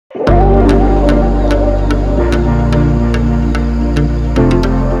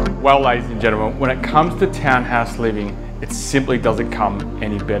Well, ladies and gentlemen, when it comes to townhouse living, it simply doesn't come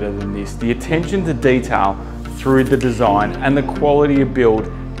any better than this. The attention to detail through the design and the quality of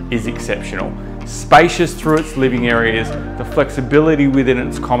build is exceptional. Spacious through its living areas, the flexibility within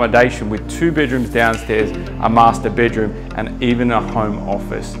its accommodation with 2 bedrooms downstairs, a master bedroom and even a home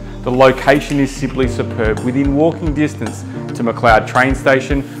office. The location is simply superb, within walking distance to McLeod train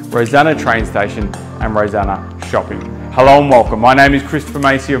station, Rosanna train station and Rosanna shopping. Hello and welcome. My name is Christopher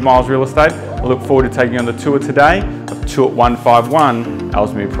Macy of Miles Real Estate. I look forward to taking you on the tour today of 2151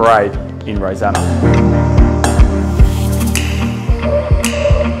 Ellesmere Parade in Rosanna.